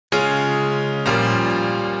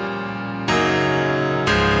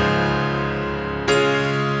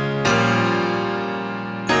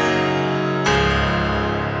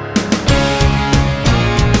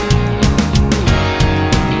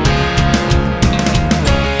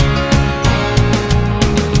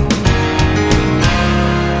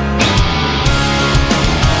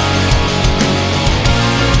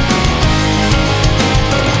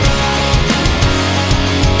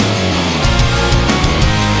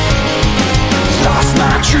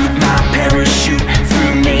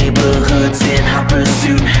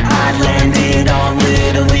suit. I landed on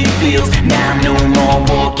Little League fields. Now no more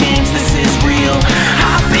war games, this is real.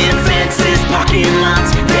 Hopping fences, parking lots,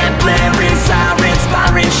 dead blaring sirens,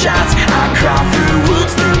 firing shots. I crawl through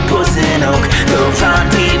woods, through puss and oak. The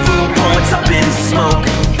rendezvous point's up in smoke.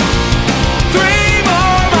 3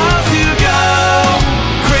 more miles to go.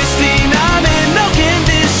 Christine, I'm in no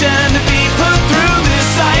condition to be put through this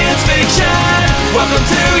science fiction. Welcome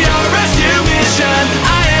to your rescue mission.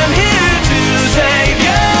 I am here to save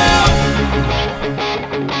you.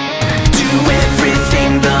 Do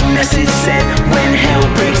everything the message said. When hell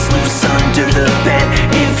breaks loose under the bed,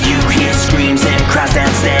 if you hear screams and cries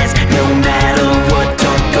downstairs, no matter what,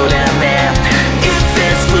 don't go down there. If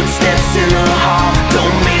there's footsteps in the hall,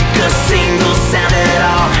 don't make a single sound at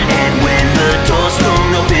all. And when the doors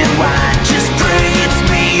don't open wide, just pray it's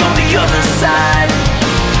me on the other side.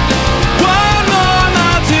 One more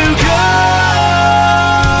mile to go.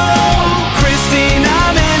 Christine,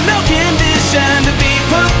 I'm in no condition to be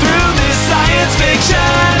put through this science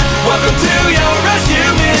fiction. Welcome to your rescue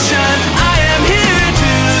mission. I am here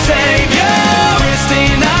to save you.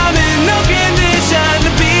 Christine, I'm in no condition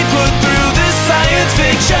to be put through this science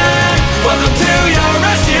fiction. Welcome to your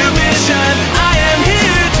rescue mission. I am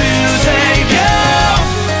here to save you.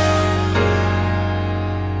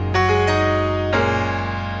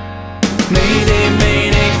 Mayday,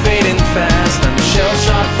 mayday, fading fast. I'm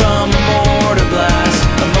shell-shocked from a mortar blast.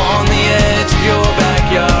 I'm on the edge of your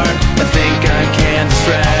backyard. I think I can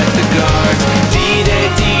distract the guards. D-Day,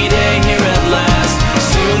 D-Day, here at last.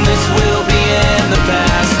 Soon this will be